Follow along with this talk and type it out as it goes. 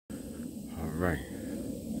right.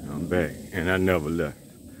 I'm back, and I never left.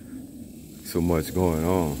 So much going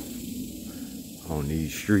on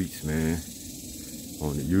these streets, man.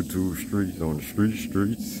 On the YouTube streets, on the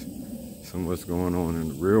streets. So much going on in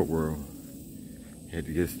the real world. Had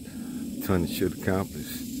to get a ton of shit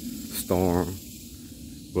accomplished. Storm,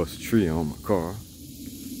 bust a tree on my car.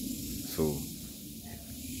 So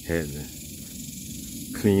had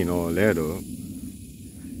to clean all that up.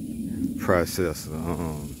 Process,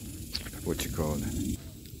 what you call it?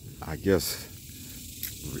 I guess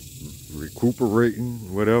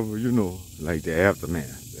recuperating, whatever, you know, like the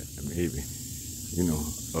aftermath, maybe, you know,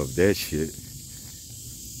 of that shit.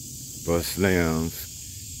 Bust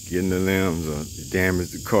limbs, getting the limbs up,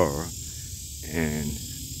 damage the car, and,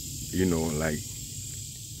 you know, like,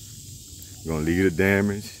 you're gonna leave the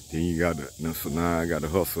damage, then you gotta, so now I gotta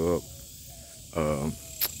hustle up,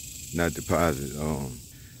 not deposit,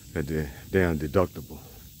 at the damn deductible.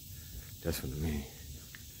 That's what I mean.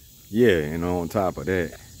 Yeah, and on top of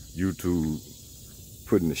that, YouTube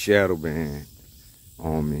putting the shadow ban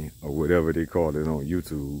on me, or whatever they call it on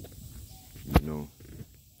YouTube, you know,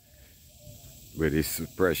 where they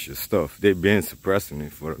suppress your stuff. They've been suppressing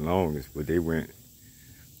it for the longest, but they went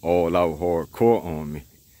all out hardcore on me.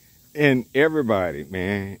 And everybody,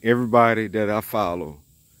 man, everybody that I follow,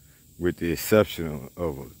 with the exception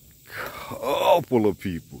of a couple of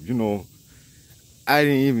people, you know, I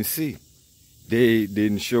didn't even see. They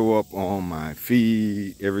didn't show up on my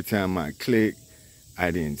feed. Every time I click,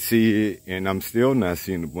 I didn't see it, and I'm still not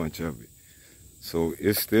seeing a bunch of it. So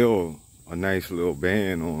it's still a nice little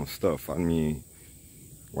ban on stuff. I mean,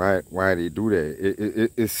 why they do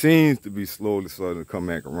that? It seems to be slowly starting to come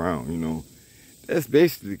back around, you know. That's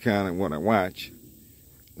basically kind of what I watch.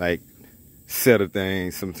 Like, set of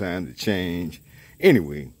things, sometimes it change.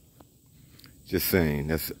 Anyway, just saying,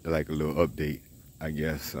 that's like a little update, I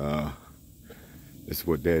guess. That's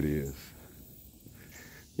what that is.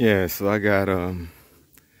 Yeah, so I got,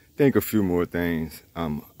 think a few more things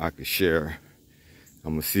I could share.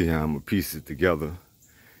 I'm gonna see how I'm gonna piece it together.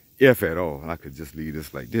 If at all, I could just leave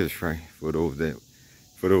this like this, right? For those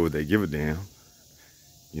that give a damn,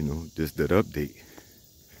 you know, just that update.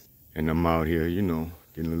 And I'm out here, you know,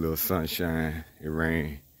 getting a little sunshine. It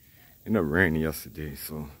rained. It never rained yesterday,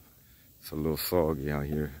 so it's a little soggy out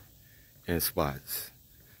here in spots.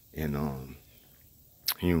 And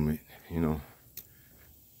humid, you know.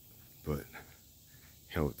 But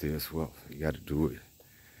health is wealth. You gotta do it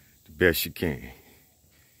the best you can.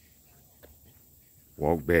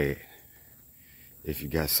 Walk bad if you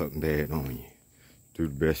got something bad on you. Do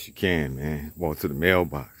the best you can, man. Walk to the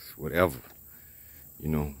mailbox, whatever. You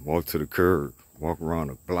know, walk to the curb, walk around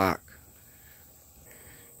the block.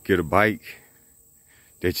 Get a bike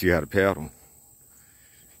that you gotta pedal.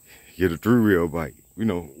 Get a three-wheel bike. You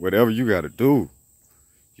know, whatever you gotta do.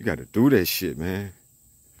 You gotta do that shit, man.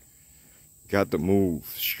 Got to move,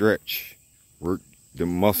 stretch, work the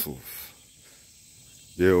muscles,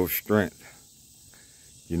 build strength.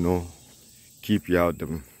 You know, keep you out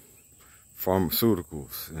them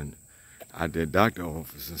pharmaceuticals and out there doctor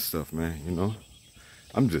office and stuff, man, you know.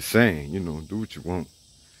 I'm just saying, you know, do what you want.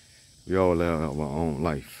 We all have our own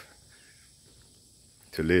life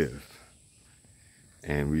to live.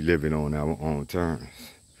 And we live it on our own terms.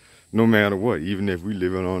 No matter what, even if we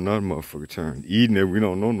live it on another motherfucker terms, even if we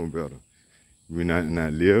don't know no better. We not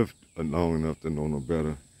lived long enough to know no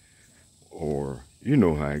better. Or, you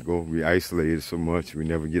know how it go. We isolated so much, we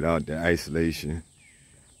never get out the isolation.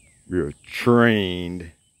 We are trained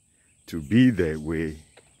to be that way.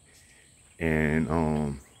 And,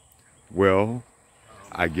 well,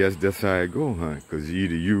 I guess that's how it go, huh? Because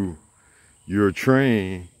either you're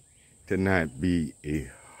trained to not be a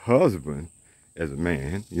husband as a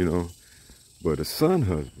man, you know, but a son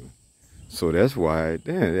husband. So that's why,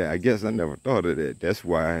 damn, I guess I never thought of that. That's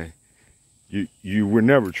why you were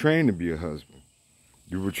never trained to be a husband.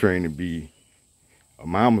 You were trained to be a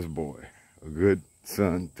mama's boy, a good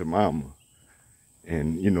son to mama.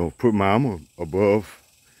 And, you know, put mama above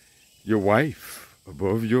your wife,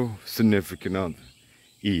 above your significant other,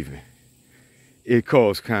 even. It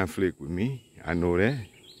caused conflict with me. I know that.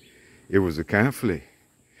 It was a conflict.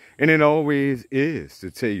 And it always is,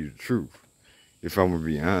 to tell you the truth, if I'm gonna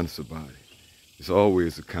be honest about it. It's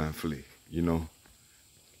always a conflict, you know?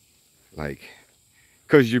 Like,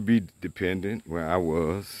 because you be dependent, where I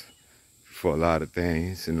was, for a lot of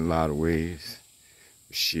things, in a lot of ways.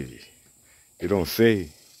 Shit, they don't say,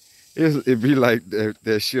 it be like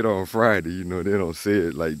that shit on Friday, you know, they don't say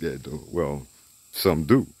it like that, though. Well, some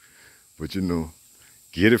do, but you know,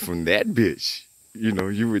 get it from that bitch. You know,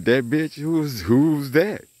 you with that bitch, who's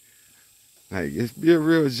that? Like, it's be a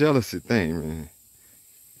real jealousy thing, man.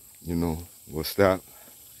 You know, will stop.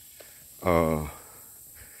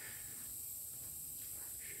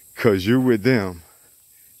 Cause you're with them,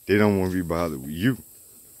 they don't want to be bothered with you.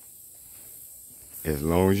 As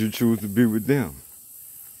long as you choose to be with them,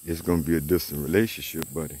 it's gonna be a distant relationship,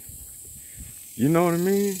 buddy. You know what I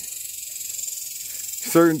mean?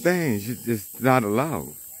 Certain things you just not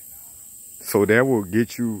allowed. So that will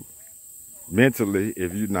get you mentally,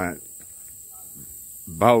 if you're not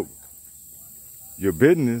about your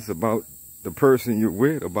business, about the person you're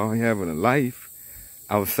with, about having a life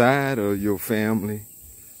outside of your family.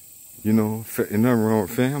 You know, ain't nothing wrong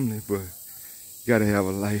with family, but you gotta have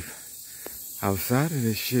a life outside of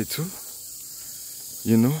this shit too.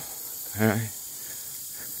 You know?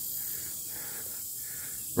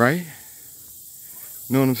 Right?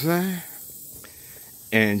 Know what I'm saying?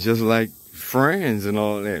 And just like friends and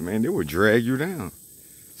all that, man, they would drag you down.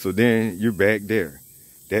 So then you're back there.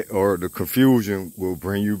 Or the confusion will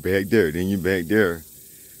bring you back there. Then you're back there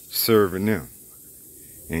serving them.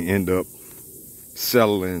 And end up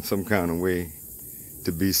settling some kind of way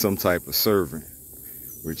to be some type of servant.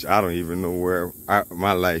 Which I don't even know where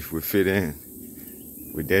my life would fit in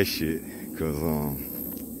with that shit. Because,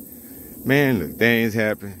 man, look, things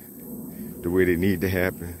happen the way they need to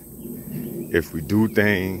happen. If we do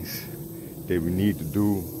things that we need to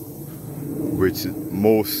do, which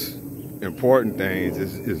most important things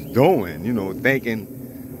is doing, you know, thinking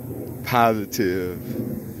positive,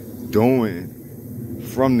 doing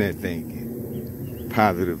from that thinking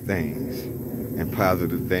positive things, and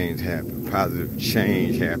positive things happen, positive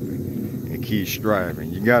change happen, and keep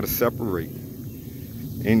striving. You gotta separate.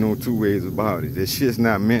 Ain't no two ways about it. This shit's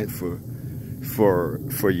not meant for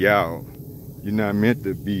y'all. You're not meant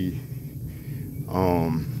to be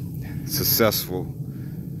successful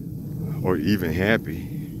or even happy.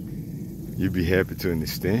 You be happy to an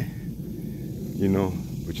extent, you know,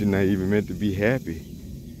 but you're not even meant to be happy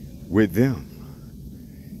with them.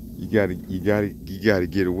 You gotta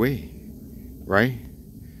get away, right?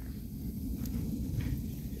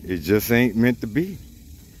 It just ain't meant to be.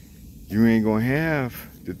 You ain't gonna have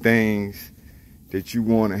the things that you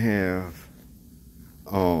wanna have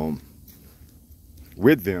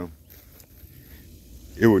with them.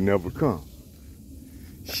 It will never come.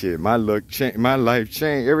 Shit, my life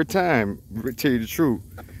changed every time. To tell you the truth,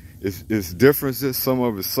 it's differences. Some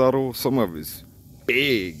of it's subtle, some of it's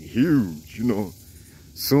big, huge. You know,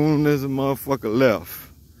 soon as a motherfucker left,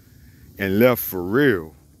 and left for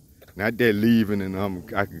real, not that leaving and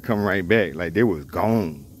I could come right back. Like they was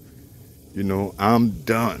gone. You know, I'm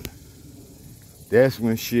done. That's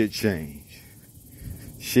when shit changed.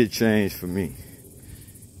 Shit changed for me.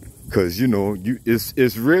 Cause you know,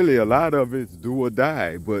 it's really a lot of it's do or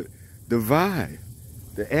die, but the vibe,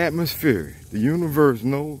 the atmosphere, the universe,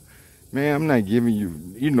 no, man, I'm not giving you,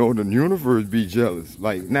 you know, the universe be jealous.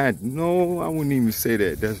 Like, no, I wouldn't even say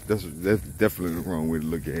that. That's definitely the wrong way to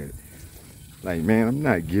look at it. Like, man, I'm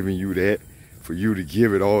not giving you that for you to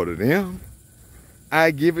give it all to them.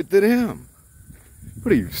 I give it to them.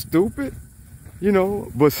 What are you, stupid? You know,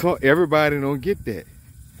 but everybody don't get that.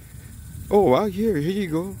 Oh, here you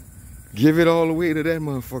go. Give it all away to that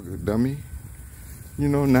motherfucker, dummy. You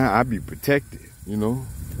know, now I be protected, you know.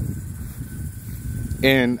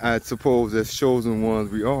 And I suppose as chosen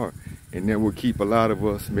ones we are. And that will keep a lot of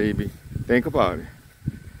us, maybe, think about it.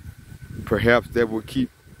 Perhaps that will keep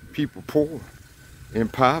people poor, in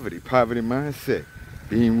poverty mindset.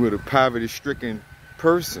 Being with a poverty-stricken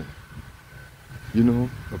person. You know,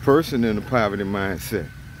 a person in a poverty mindset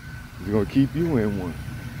is gonna keep you in one.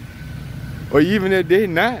 Or even if they're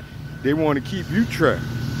not, they want to keep you trapped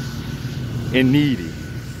and needy,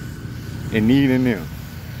 and needing them,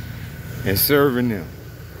 and serving them.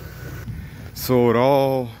 So it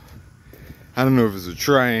all, I don't know if it's a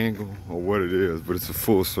triangle or what it is, but it's a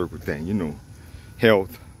full circle thing, you know.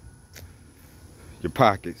 Health, your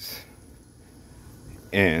pockets,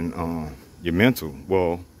 and your mental.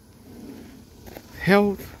 Well,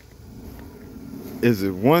 health, is it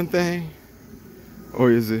one thing or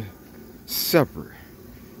is it separate?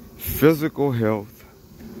 Physical health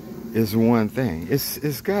is one thing.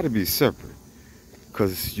 It's got to be separate,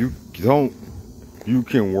 because you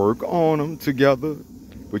can work on them together,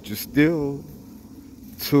 but you still,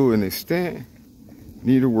 to an extent,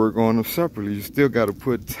 need to work on them separately. You still got to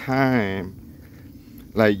put time.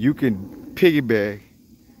 Like, you can piggyback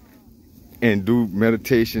and do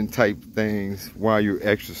meditation type things while you're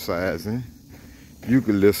exercising. You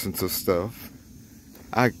can listen to stuff.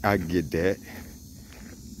 I get that.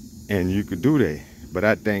 And you could do that. But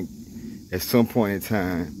I think at some point in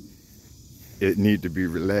time, it need to be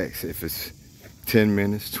relaxed. If it's 10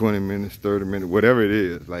 minutes, 20 minutes, 30 minutes, whatever it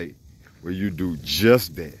is, like where you do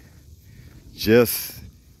just that, just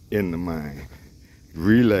in the mind,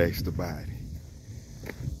 relax the body.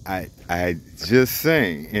 I just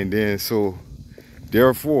saying, and then so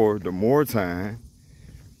therefore the more time,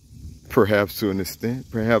 perhaps to an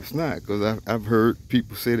extent, perhaps not, because I've heard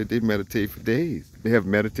people say that they meditate for days. They have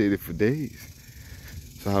meditated for days.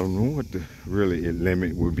 So I don't know what the really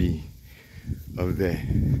limit would be of that,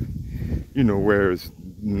 you know, where it's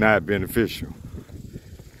not beneficial.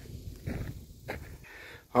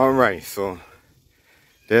 All right, so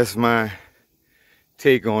that's my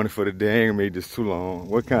take on it for the day. I ain't made this too long.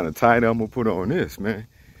 What kind of title I'm gonna put on this, man?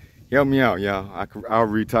 Help me out, y'all. I'll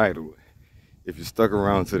retitle it if you stuck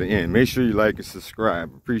around to the end. Make sure you like and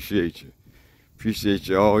subscribe. Appreciate you. Appreciate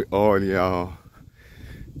you all y'all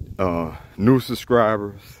new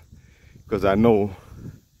subscribers, because I know,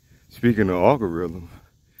 speaking of algorithm,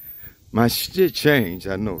 my shit changed.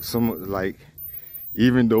 I know some, like,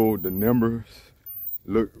 even though the numbers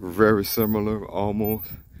look very similar almost,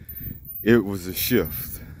 it was a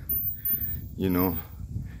shift, you know.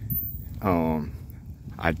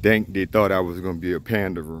 I think they thought I was gonna be a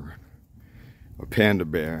panda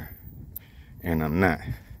bear, and I'm not,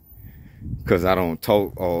 because I don't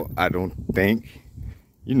talk, or I don't think,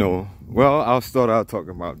 you know. Well, I'll start out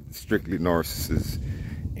talking about strictly narcissists,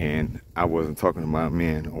 and I wasn't talking about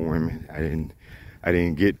men or women. I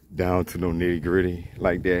didn't get down to no nitty gritty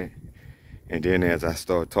like that. And then as I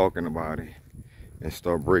start talking about it and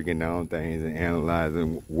start breaking down things and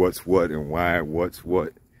analyzing what's what and why what's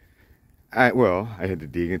what, I had to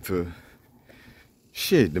dig into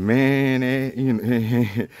shit, the man, you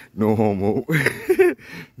know, no homo,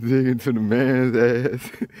 dig into the man's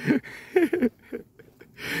ass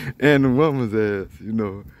and the woman's ass, you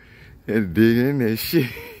know, and dig in that shit,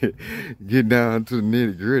 get down to the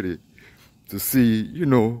nitty gritty to see, you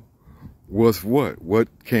know, what's what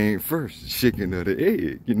came first, the chicken or the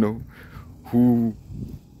egg, you know, who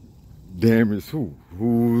damaged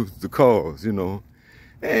who's the cause, you know.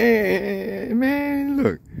 Hey, man,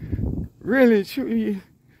 look, really, truly,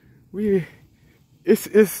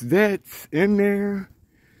 it's that in there,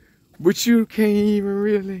 but you can't even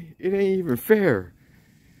really, it ain't even fair,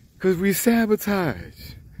 because we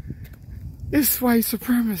sabotage. It's white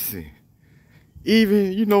supremacy.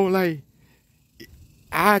 Even, you know, like,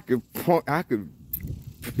 I could,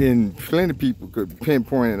 and plenty of people could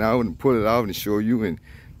pinpoint it out and pull it out and show you and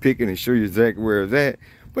pick it and show you exactly where it's at,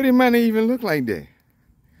 but it might not even look like that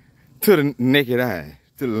to the naked eye,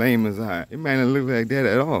 to the layman's eye. It might not look like that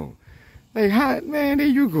at all. Like, how, man, there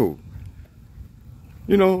you go.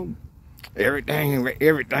 You know, everything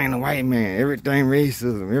the white man, everything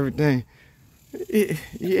racism, everything.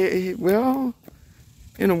 Yeah, well,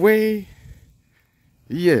 in a way,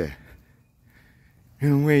 yeah.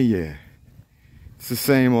 In a way, yeah. It's the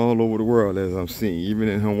same all over the world as I'm seeing, even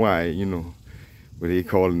in Hawaii, you know, where they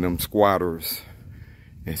calling them squatters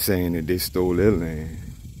and saying that they stole their land,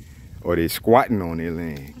 or they squatting on their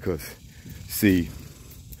land. Because, see,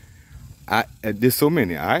 there's so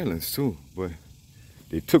many islands too, but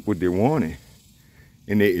they took what they wanted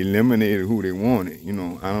and they eliminated who they wanted. You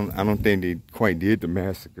know, I don't think they quite did the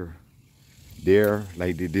massacre there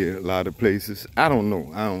like they did a lot of places. I don't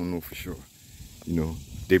know for sure. You know,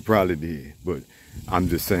 they probably did, but I'm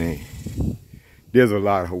just saying, there's a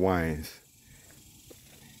lot of Hawaiians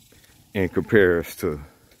in comparison to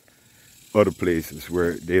other places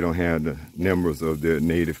where they don't have the numbers of their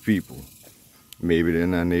native people. Maybe they're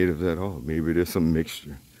not natives at all. Maybe there's some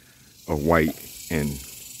mixture of white and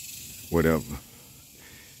whatever.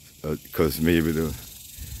 Because maybe the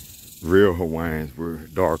real Hawaiians were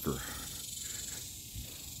darker.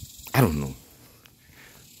 I don't know.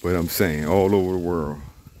 But I'm saying all over the world,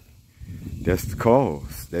 that's the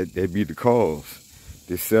cause. That be the cause.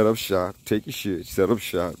 They set up shop, take your shit, set up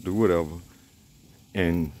shop, do whatever,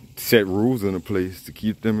 and set rules in a place to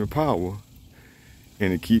keep them in power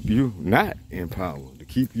and to keep you not in power, to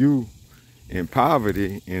keep you in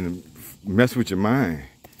poverty and mess with your mind,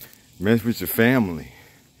 mess with your family,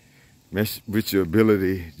 mess with your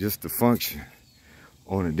ability just to function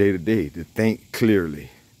on a day-to-day, to think clearly.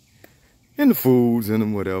 And the foods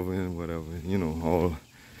and whatever, you know, all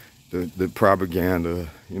the propaganda,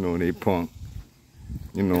 you know, they pump,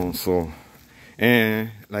 you know, so, and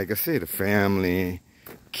like I said, the family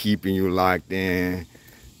keeping you locked in,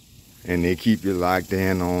 and they keep you locked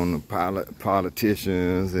in on the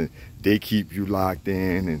politicians, and they keep you locked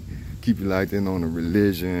in, and keep you locked in on the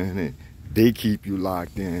religion, and they keep you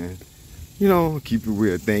locked in, you know, keep your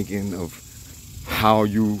way of thinking of how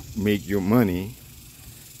you make your money.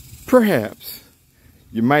 Perhaps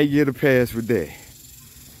you might get a pass with that.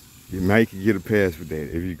 You might get a pass with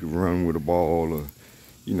that if you could run with a ball, or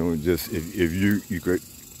you know, just if you could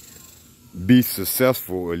be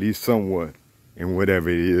successful at least somewhat in whatever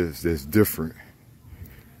it is that's different,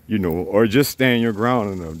 you know, or just stand your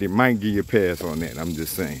ground enough. They might give you a pass on that. I'm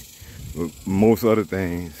just saying. But most other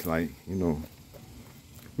things, like, you know,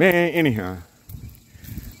 man. Anyhow,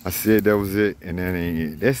 I said that was it, and that ain't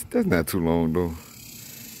it. That's not too long though.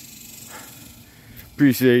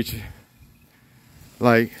 Appreciate you.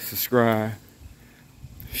 Like, subscribe,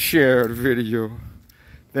 share the video.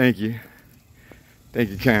 Thank you.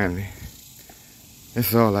 Thank you kindly.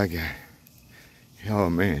 That's all I got. Oh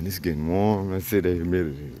man, it's getting warm. Let's say the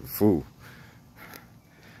humidity is full.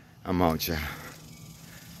 I'm out, y'all.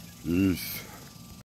 Peace.